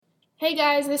Hey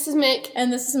guys, this is Mick.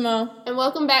 And this is Mo. And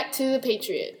welcome back to The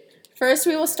Patriot. First,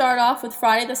 we will start off with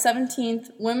Friday the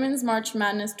 17th Women's March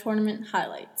Madness Tournament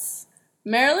highlights.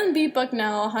 Maryland beat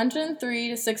Bucknell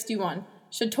 103-61.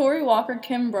 Shatori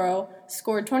Walker-Kimbrough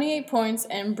scored 28 points,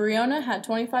 and Breonna had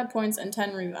 25 points and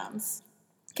 10 rebounds.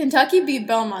 Kentucky beat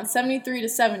Belmont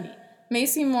 73-70.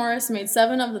 Macy Morris made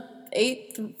 7 of the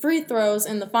 8 free throws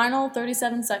in the final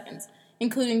 37 seconds,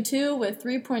 including 2 with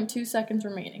 3.2 seconds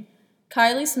remaining.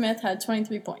 Kylie Smith had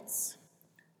 23 points.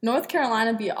 North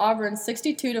Carolina beat Auburn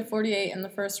 62-48 in the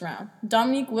first round.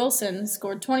 Dominique Wilson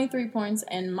scored 23 points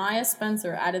and Maya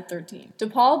Spencer added 13.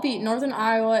 DePaul beat Northern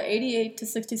Iowa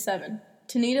 88-67.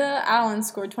 Tanita Allen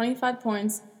scored 25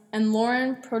 points and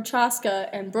Lauren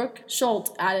Prochaska and Brooke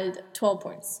Schultz added 12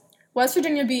 points. West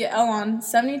Virginia beat Elon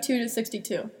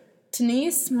 72-62.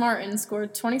 Tenise Martin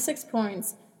scored 26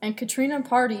 points and Katrina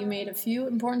Party made a few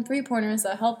important three-pointers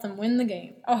that helped them win the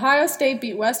game. Ohio State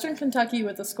beat Western Kentucky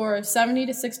with a score of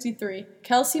 70-63.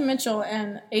 Kelsey Mitchell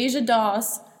and Asia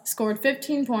Doss scored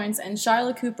 15 points, and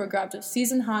Shyla Cooper grabbed a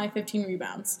season-high 15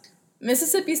 rebounds.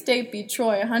 Mississippi State beat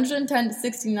Troy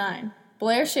 110-69.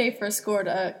 Blair Schaefer scored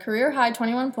a career-high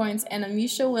 21 points, and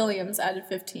Amisha Williams added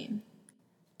 15.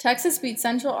 Texas beat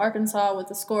Central Arkansas with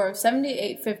a score of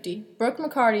 78-50. Brooke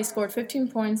McCarty scored 15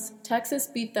 points. Texas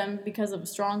beat them because of a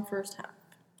strong first half.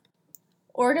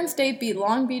 Oregon State beat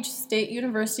Long Beach State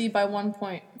University by 1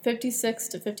 point,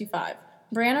 56-55.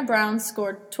 Brianna Brown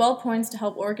scored 12 points to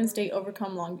help Oregon State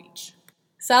overcome Long Beach.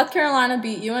 South Carolina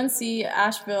beat UNC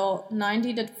Asheville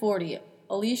 90-40.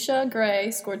 Alicia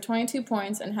Gray scored 22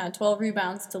 points and had 12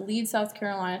 rebounds to lead South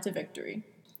Carolina to victory.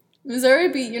 Missouri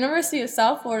beat University of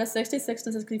South Florida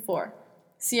 66-64.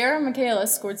 Sierra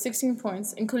Michaelis scored 16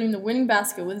 points, including the winning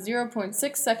basket with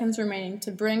 0.6 seconds remaining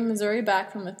to bring Missouri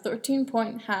back from a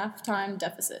 13-point halftime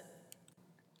deficit.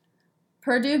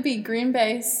 Purdue beat Green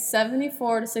Bay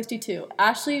 74-62.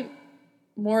 Ashley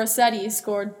Morissetti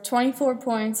scored 24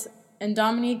 points, and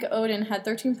Dominique Oden had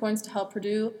 13 points to help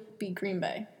Purdue beat Green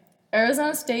Bay.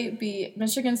 Arizona State beat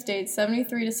Michigan State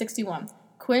 73-61.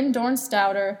 Quinn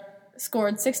Dornstouter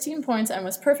scored 16 points and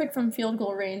was perfect from field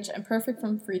goal range and perfect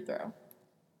from free throw.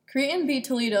 Creighton beat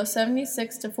Toledo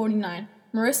 76-49.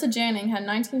 Marissa Janning had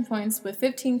 19 points with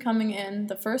 15 coming in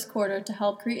the first quarter to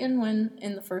help Creighton win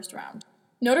in the first round.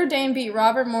 Notre Dame beat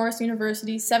Robert Morris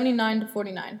University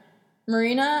 79-49.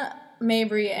 Marina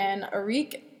Mabry and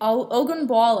Arik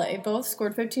Ogunbowale both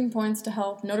scored 15 points to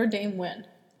help Notre Dame win.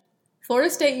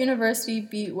 Florida State University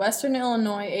beat Western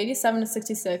Illinois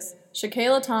 87-66.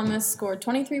 Shaquilla Thomas scored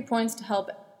 23 points to help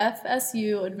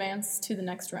FSU advance to the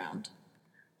next round.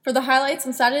 For the highlights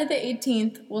on Saturday the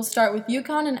 18th, we'll start with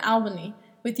UConn and Albany,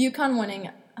 with UConn winning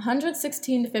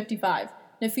 116-55.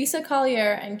 Nafisa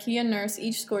Collier and Kia Nurse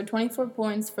each scored 24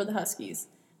 points for the Huskies.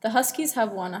 The Huskies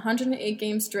have won 108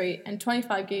 games straight and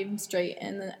 25 games straight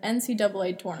in the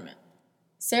NCAA tournament.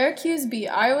 Syracuse beat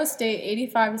Iowa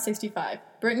State 85-65.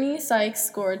 Brittany Sykes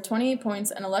scored 28 points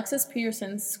and Alexis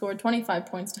Peterson scored 25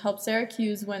 points to help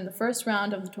Syracuse win the first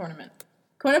round of the tournament.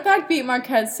 Quinnipiac beat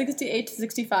Marquette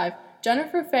 68-65.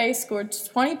 Jennifer Fay scored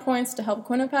 20 points to help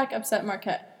Quinnipiac upset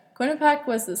Marquette. Quinnipiac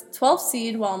was the 12th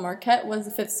seed while Marquette was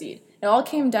the 5th seed. It all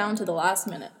came down to the last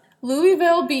minute.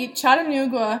 Louisville beat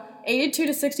Chattanooga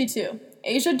 82-62.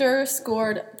 Asia Durr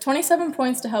scored 27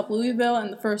 points to help Louisville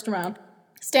in the first round.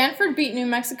 Stanford beat New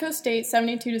Mexico State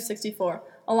 72-64.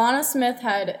 Alana Smith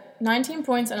had 19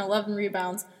 points and 11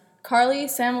 rebounds. Carly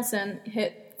Samuelson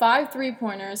hit 5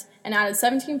 three-pointers and added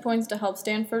 17 points to help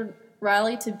Stanford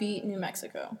rally to beat New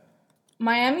Mexico.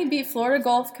 Miami beat Florida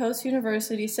Gulf Coast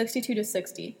University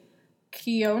 62-60.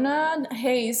 Keona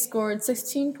Hayes scored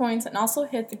 16 points and also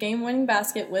hit the game-winning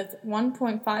basket with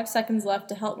 1.5 seconds left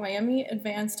to help Miami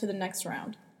advance to the next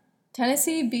round.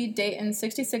 Tennessee beat Dayton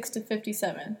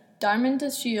 66-57. Diamond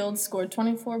DeShields scored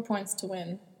 24 points to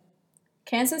win.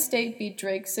 Kansas State beat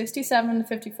Drake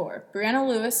 67-54. Brianna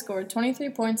Lewis scored 23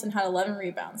 points and had 11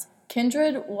 rebounds.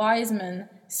 Kindred Wiseman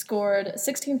scored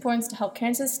 16 points to help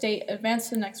Kansas State advance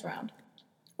to the next round.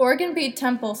 Oregon beat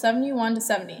Temple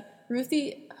 71-70.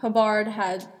 Ruthie Hubbard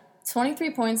had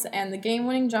 23 points and the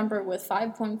game-winning jumper with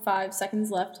 5.5 seconds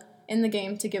left in the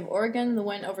game to give Oregon the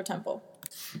win over Temple.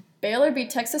 Baylor beat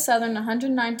Texas Southern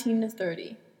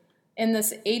 119-30. In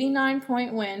this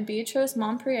 89-point win, Beatrice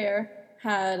Montpierre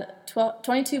had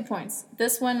 22 points.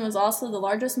 This win was also the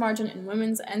largest margin in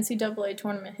women's NCAA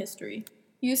tournament history.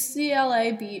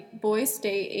 UCLA beat Boise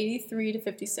State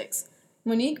 83-56.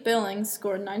 Monique Billings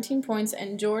scored 19 points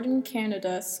and Jordan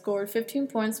Canada scored 15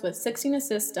 points with 16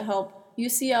 assists to help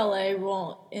UCLA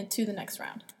roll into the next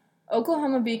round.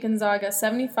 Oklahoma beat Gonzaga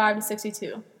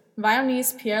 75-62.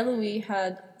 Viennese Pierre-Louis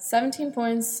had 17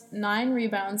 points, 9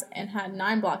 rebounds, and had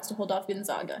 9 blocks to hold off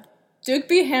Gonzaga. Duke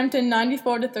beat Hampton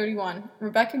 94-31.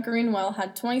 Rebecca Greenwell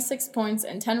had 26 points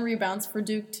and 10 rebounds for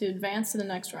Duke to advance to the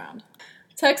next round.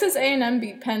 Texas A&M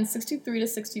beat Penn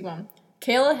 63-61.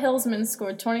 Kayla Hillsman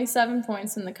scored 27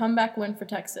 points in the comeback win for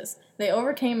Texas. They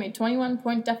overcame a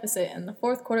 21-point deficit in the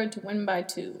fourth quarter to win by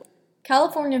 2.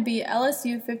 California beat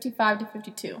LSU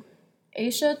 55-52.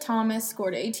 Aisha Thomas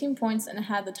scored 18 points and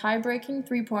had the tie-breaking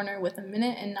three-pointer with a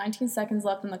minute and 19 seconds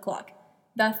left on the clock.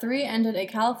 That three ended a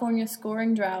California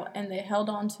scoring drought, and they held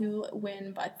on to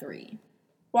win by 3.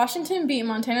 Washington beat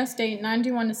Montana State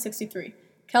 91-63.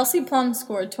 Kelsey Plum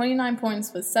scored 29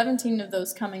 points, with 17 of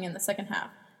those coming in the second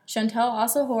half. Chantel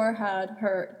Osahor had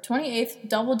her 28th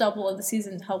double-double of the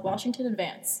season to help Washington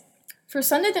advance. For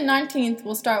Sunday the 19th,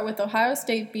 we'll start with Ohio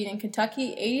State beating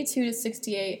Kentucky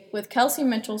 82-68, with Kelsey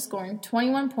Mitchell scoring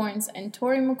 21 points and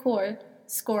Tori McClure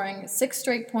scoring 6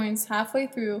 straight points halfway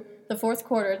through the fourth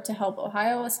quarter to help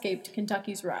Ohio escape to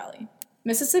Kentucky's rally.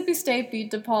 Mississippi State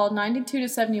beat DePaul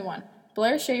 92-71.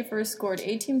 Blair Schaefer scored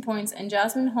 18 points and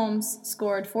Jasmine Holmes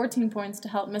scored 14 points to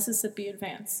help Mississippi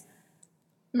advance.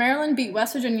 Maryland beat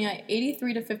West Virginia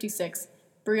 83-56.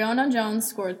 Breonna Jones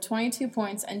scored 22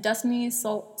 points and Destiny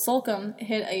Solcombe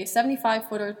hit a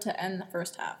 75-footer to end the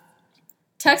first half.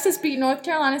 Texas beat North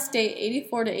Carolina State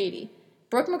 84-80.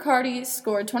 Brooke McCarty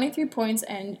scored 23 points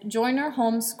and Joyner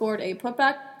Holmes scored a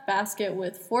putback basket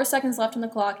with 4 seconds left on the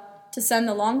clock to send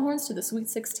the Longhorns to the Sweet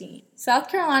 16. South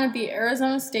Carolina beat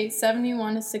Arizona State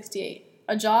 71-68.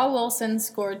 Ajah Wilson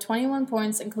scored 21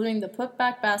 points, including the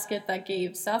putback basket that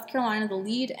gave South Carolina the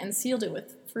lead and sealed it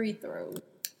with free throws.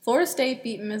 Florida State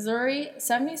beat Missouri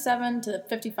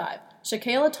 77-55.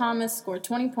 Shaquilla Thomas scored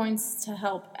 20 points to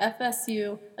help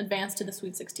FSU advance to the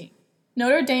Sweet 16.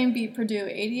 Notre Dame beat Purdue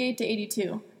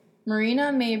 88-82.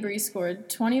 Marina Mabry scored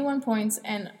 21 points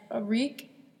and Arik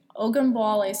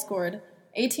Ogunbowale scored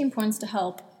 18 points to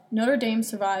help Notre Dame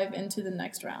survive into the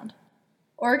next round.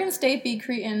 Oregon State beat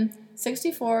Creighton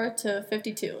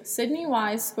 64-52. Sydney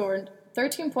Wise scored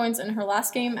 13 points in her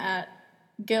last game at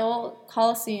Gill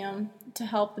Coliseum to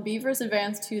help the Beavers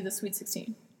advance to the Sweet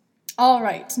 16.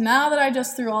 Alright, now that I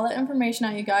just threw all that information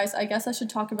at you guys, I guess I should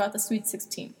talk about the Sweet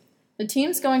 16. The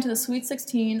teams going to the Sweet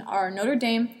 16 are Notre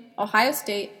Dame, Ohio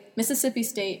State, Mississippi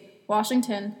State,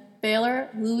 Washington, Baylor,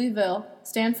 Louisville,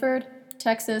 Stanford,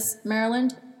 Texas,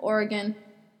 Maryland, Oregon,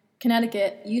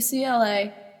 Connecticut,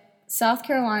 UCLA, South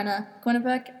Carolina,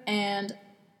 Quinnipiac, and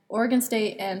Oregon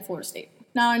State and Florida State.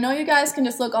 Now, I know you guys can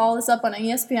just look all this up on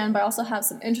ESPN, but I also have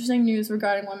some interesting news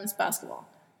regarding women's basketball.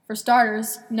 For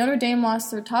starters, Notre Dame lost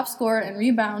their top scorer and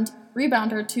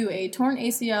rebounder to a torn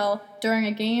ACL during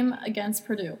a game against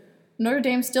Purdue. Notre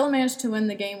Dame still managed to win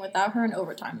the game without her in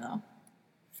overtime, though.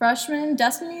 Freshman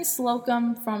Destiny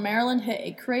Slocum from Maryland hit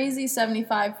a crazy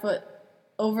 75-foot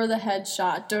over-the-head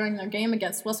shot during their game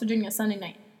against West Virginia Sunday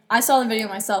night. I saw the video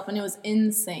myself, and it was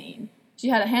insane. She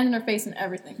had a hand in her face and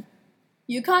everything.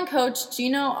 UConn coach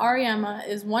Gino Auriemma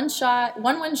is one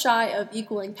win shy of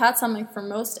equaling Pat Summick for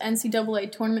most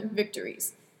NCAA tournament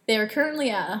victories. They are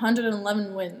currently at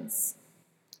 111 wins.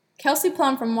 Kelsey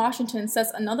Plum from Washington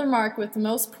sets another mark with the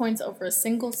most points over a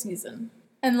single season.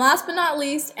 And last but not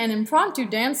least, an impromptu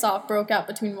dance-off broke out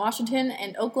between Washington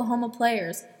and Oklahoma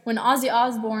players when Ozzy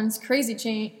Osbourne's Crazy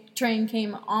Train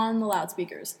came on the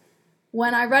loudspeakers.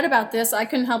 When I read about this, I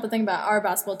couldn't help but think about our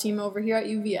basketball team over here at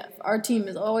UVF. Our team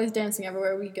is always dancing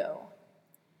everywhere we go.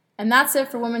 And that's it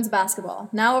for women's basketball.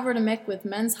 Now over to Mick with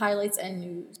men's highlights and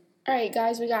news. Alright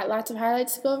guys, we got lots of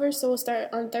highlights to go over, so we'll start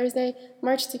on Thursday,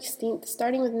 March 16th,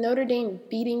 starting with Notre Dame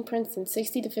beating Princeton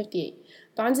 60-58.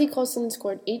 Bonzie Colson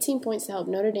scored 18 points to help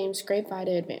Notre Dame scrape by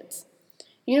to advance.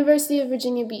 University of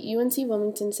Virginia beat UNC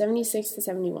Wilmington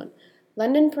 76-71.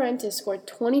 London Parentis scored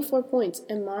 24 points,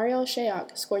 and Mariel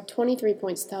Shayok scored 23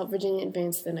 points to help Virginia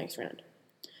advance to the next round.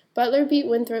 Butler beat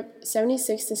Winthrop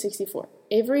 76-64.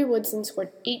 Avery Woodson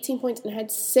scored 18 points and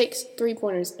had 6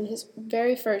 three-pointers in his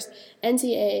very first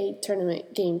NCAA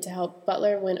tournament game to help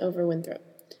Butler win over Winthrop.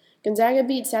 Gonzaga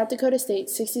beat South Dakota State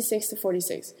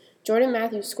 66-46. Jordan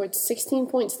Matthews scored 16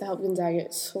 points to help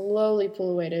Gonzaga slowly pull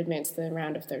away to advance to the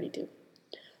round of 32.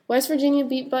 West Virginia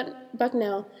beat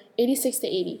Bucknell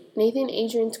 86-80. Nathan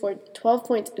Adrian scored 12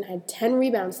 points and had 10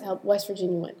 rebounds to help West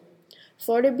Virginia win.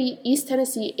 Florida beat East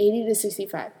Tennessee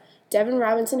 80-65. Devin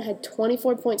Robinson had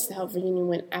 24 points to help Virginia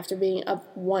win after being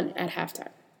up 1 at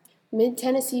halftime.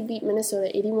 Mid-Tennessee beat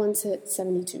Minnesota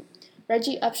 81-72.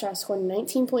 Reggie Upshaw scored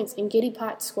 19 points and Giddy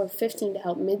Potts scored 15 to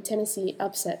help Mid-Tennessee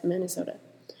upset Minnesota.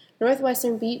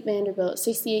 Northwestern beat Vanderbilt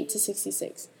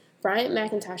 68-66. Bryant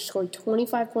McIntosh scored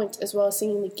 25 points as well as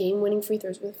singing the game-winning free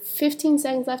throws with 15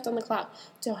 seconds left on the clock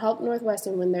to help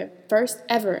Northwestern win their first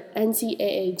ever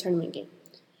NCAA tournament game.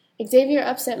 Xavier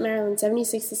upset Maryland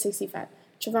 76-65.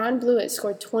 Trevon Blewett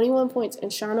scored 21 points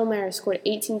and Sean O'Mara scored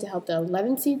 18 to help the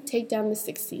 11th seed take down the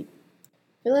 6th seed.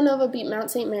 Villanova beat Mount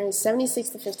St. Mary's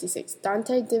 76-56.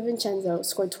 Dante DiVincenzo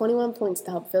scored 21 points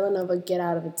to help Villanova get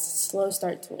out of its slow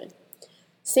start to win.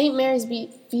 St. Mary's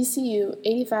beat VCU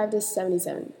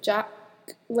 85-77. Jock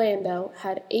Landale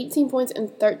had 18 points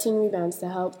and 13 rebounds to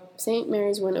help St.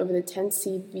 Mary's win over the 10th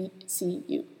seed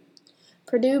VCU.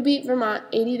 Purdue beat Vermont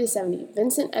 80-70.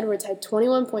 Vincent Edwards had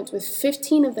 21 points, with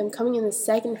 15 of them coming in the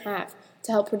second half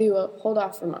to help Purdue hold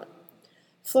off Vermont.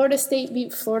 Florida State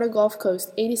beat Florida Gulf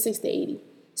Coast 86-80.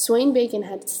 Swain Bacon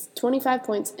had 25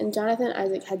 points, and Jonathan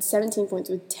Isaac had 17 points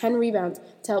with 10 rebounds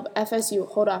to help FSU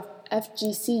hold off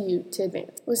FGCU to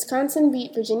advance. Wisconsin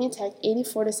beat Virginia Tech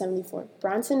 84-74.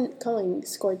 Bronson Cohen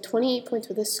scored 28 points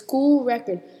with a school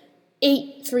record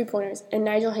 8 three-pointers, and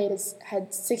Nigel Hayes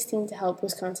had 16 to help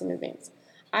Wisconsin advance.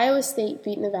 Iowa State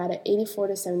beat Nevada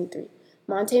 84-73.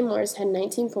 Monte Morris had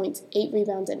 19 points, 8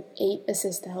 rebounds, and 8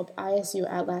 assists to help ISU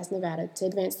outlast Nevada to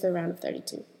advance to the round of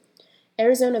 32.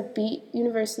 Arizona beat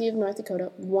University of North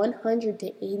Dakota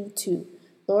 100-82.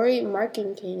 Lauri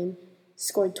Markkanen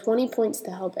scored 20 points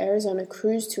to help Arizona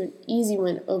cruise to an easy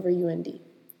win over UND.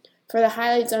 For the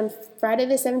highlights on Friday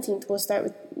the 17th, we'll start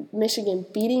with Michigan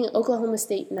beating Oklahoma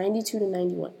State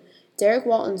 92-91. Derek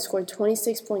Walton scored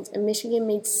 26 points, and Michigan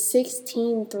made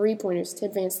 16 three-pointers to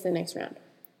advance to the next round.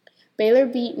 Baylor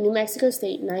beat New Mexico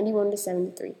State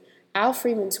 91-73. Al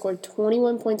Freeman scored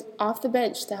 21 points off the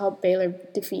bench to help Baylor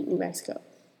defeat New Mexico.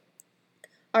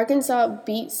 Arkansas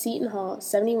beat Seton Hall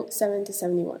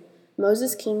 77-71.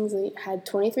 Moses Kingsley had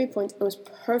 23 points and was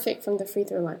perfect from the free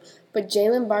throw line, but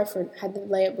Jalen Barford had the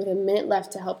layup with a minute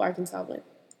left to help Arkansas win.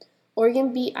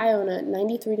 Oregon beat Iona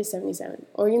 93-77.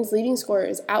 Oregon's leading scorer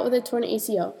is out with a torn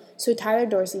ACL, so Tyler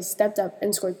Dorsey stepped up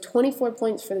and scored 24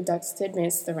 points for the Ducks to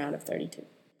advance to the round of 32.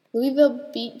 Louisville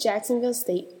beat Jacksonville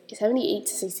State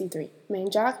 78-63.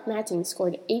 Manjak Matting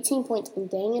scored 18 points and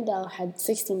Dang Adele had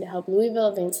 16 to help Louisville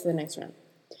advance to the next round.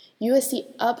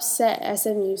 USC upset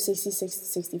SMU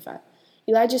 66-65.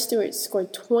 Elijah Stewart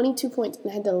scored 22 points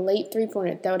and had the late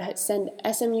three-pointer that would send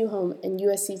SMU home and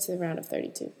USC to the round of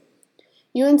 32.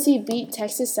 UNC beat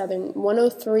Texas Southern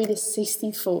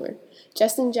 103-64.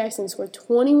 Justin Jackson scored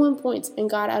 21 points and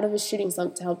got out of his shooting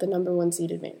slump to help the number 1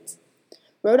 seed advance.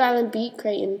 Rhode Island beat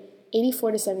Creighton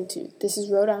 84-72. This is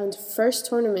Rhode Island's first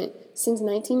tournament since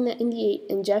 1998,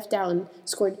 and Jeff Dowling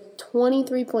scored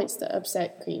 23 points to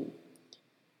upset Creighton.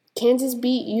 Kansas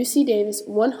beat UC Davis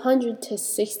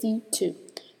 100-62.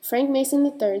 Frank Mason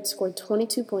III scored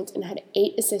 22 points and had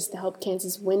 8 assists to help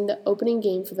Kansas win the opening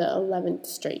game for the 11th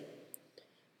straight.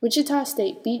 Wichita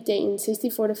State beat Dayton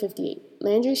 64-58.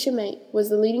 Landry Shamet was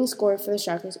the leading scorer for the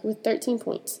Shockers with 13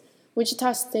 points.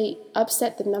 Wichita State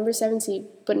upset the number 7 seed,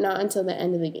 but not until the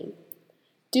end of the game.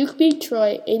 Duke beat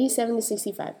Troy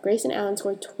 87-65. Grayson Allen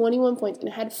scored 21 points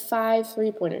and had 5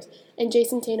 three-pointers, and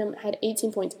Jason Tatum had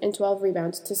 18 points and 12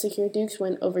 rebounds to secure Duke's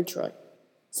win over Troy.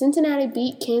 Cincinnati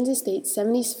beat Kansas State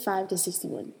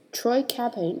 75-61. Troy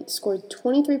Capane scored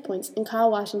 23 points, and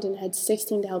Kyle Washington had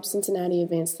 16 to help Cincinnati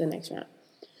advance to the next round.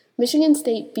 Michigan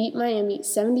State beat Miami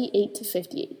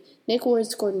 78-58. Nick Ward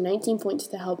scored 19 points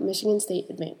to help Michigan State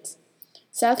advance.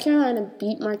 South Carolina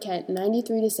beat Marquette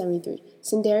 93-73.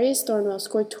 Sindarius Thornwell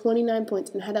scored 29 points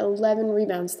and had 11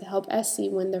 rebounds to help SC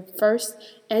win their first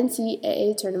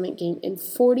NCAA tournament game in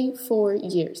 44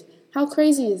 years. How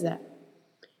crazy is that?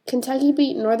 Kentucky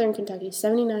beat Northern Kentucky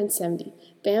 79-70.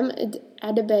 Bam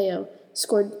Adebayo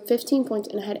scored 15 points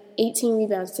and had 18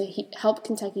 rebounds to help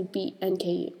Kentucky beat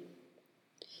NKU.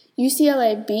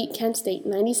 UCLA beat Kent State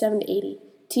 97-80.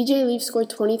 TJ Leaf scored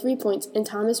 23 points, and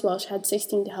Thomas Welsh had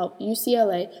 16 to help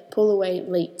UCLA pull away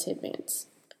late to advance.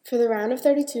 For the round of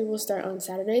 32, we'll start on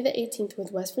Saturday the 18th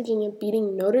with West Virginia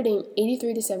beating Notre Dame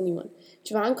 83-71.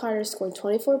 Javon Carter scored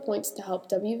 24 points to help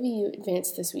WVU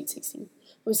advance to the Sweet 16.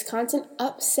 Wisconsin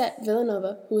upset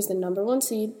Villanova, who was the number 1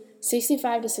 seed,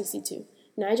 65-62.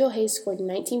 Nigel Hayes scored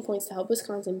 19 points to help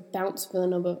Wisconsin bounce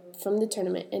Villanova from the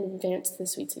tournament and advance to the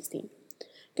Sweet 16.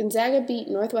 Gonzaga beat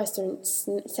Northwestern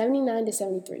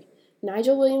 79-73.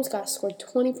 Nigel Williams-Goss scored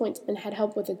 20 points and had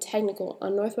help with a technical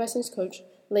on Northwestern's coach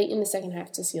late in the second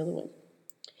half to seal the win.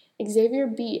 Xavier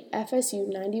beat FSU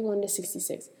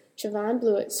 91-66. Trevon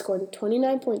Blewett scored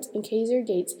 29 points and Kaiser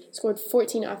Gates scored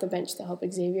 14 off the bench to help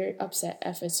Xavier upset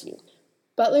FSU.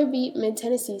 Butler beat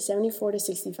Mid-Tennessee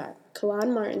 74-65.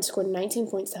 Kalan Martin scored 19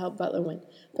 points to help Butler win,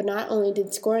 but not only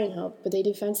did scoring help, but they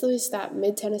defensively stopped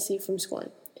Mid-Tennessee from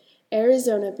scoring.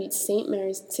 Arizona beat St.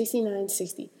 Mary's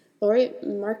 69-60. Laureate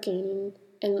Markkanen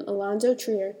and Alonzo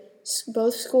Trier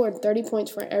both scored 30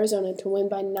 points for Arizona to win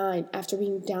by 9 after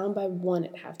being down by 1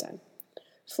 at halftime.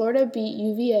 Florida beat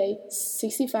UVA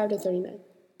 65-39.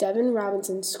 Devin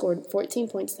Robinson scored 14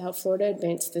 points to help Florida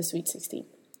advance to the Sweet 16.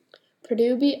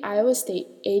 Purdue beat Iowa State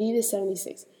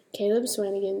 80-76. Caleb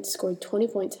Swanigan scored 20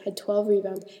 points, had 12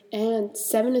 rebounds, and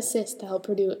 7 assists to help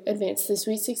Purdue advance to the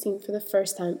Sweet 16 for the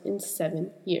first time in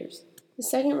 7 years. The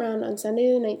second round on Sunday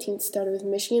the 19th started with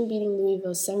Michigan beating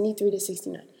Louisville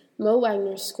 73-69. Mo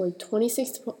Wagner scored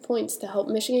 26 points to help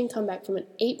Michigan come back from an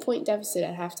 8-point deficit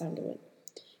at halftime to win.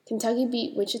 Kentucky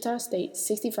beat Wichita State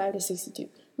 65-62.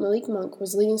 Malik Monk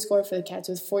was leading scorer for the Cats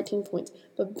with 14 points,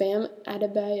 but Bam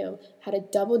Adebayo had a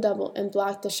double-double and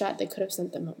blocked the shot that could have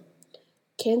sent them home.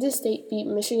 Kansas State beat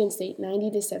Michigan State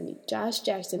 90-70. Josh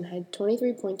Jackson had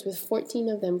 23 points with 14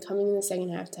 of them coming in the second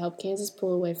half to help Kansas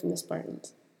pull away from the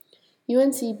Spartans.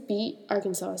 UNC beat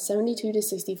Arkansas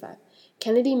 72-65.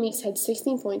 Kennedy Meeks had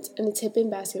 16 points and a tip-in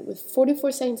basket with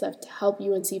 44 seconds left to help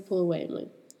UNC pull away and win.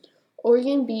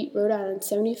 Oregon beat Rhode Island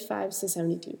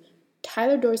 75-72.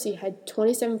 Tyler Dorsey had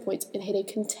 27 points and hit a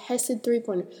contested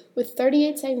three-pointer with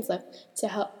 38 seconds left to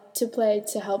help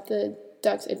the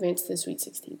Ducks advance to the Sweet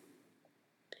 16.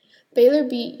 Baylor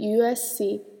beat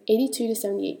USC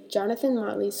 82-78. Jonathan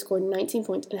Motley scored 19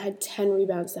 points and had 10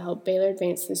 rebounds to help Baylor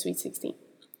advance to the Sweet 16.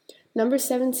 Number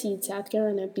 7 seed South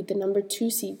Carolina beat the number 2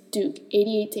 seed Duke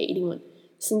 88-81.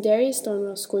 Sindarius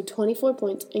Thornwell scored 24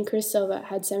 points and Chris Silva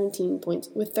had 17 points,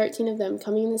 with 13 of them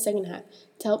coming in the second half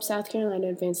to help South Carolina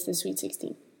advance to the Sweet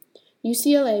 16.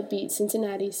 UCLA beat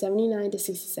Cincinnati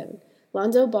 79-67.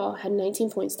 Lonzo Ball had 19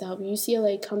 points to help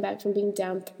UCLA come back from being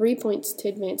down 3 points to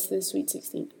advance to the Sweet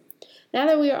 16. Now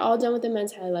that we are all done with the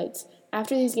men's highlights,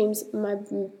 after these games, my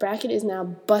bracket is now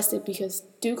busted because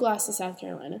Duke lost to South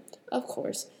Carolina, of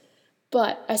course.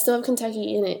 But I still have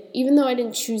Kentucky in it, even though I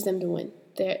didn't choose them to win.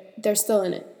 They're still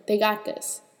in it. They got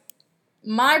this.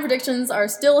 My predictions are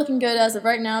still looking good as of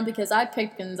right now because I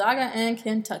picked Gonzaga and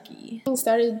Kentucky.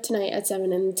 Started tonight at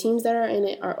 7, and the teams that are in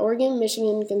it are Oregon,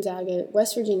 Michigan, Gonzaga,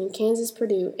 West Virginia, Kansas,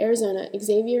 Purdue, Arizona,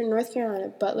 Xavier, North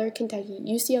Carolina, Butler, Kentucky,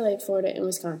 UCLA, Florida, and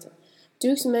Wisconsin.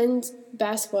 Duke's men's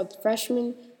basketball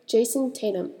freshman Jason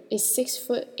Tatum, a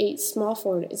 6'8" small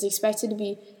forward, is expected to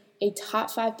be a top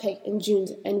 5 pick in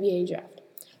June's NBA draft.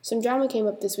 Some drama came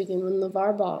up this weekend when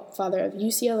LeVar Ball, father of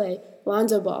UCLA,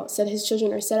 Lonzo Ball, said his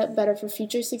children are set up better for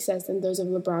future success than those of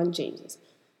LeBron James's.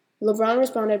 LeBron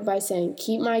responded by saying,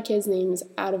 "Keep my kids' names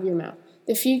out of your mouth."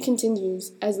 The feud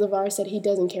continues as LeVar said he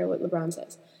doesn't care what LeBron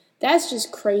says. That's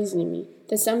just crazy to me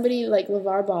that somebody like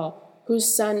LeVar Ball,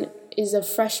 whose son is a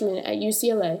freshman at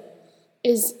UCLA,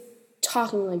 is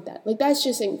talking like that. Like, that's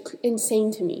just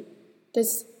insane to me.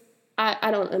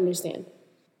 I don't understand.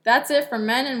 That's it for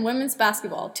men and women's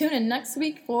basketball. Tune in next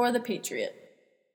week for The Patriot.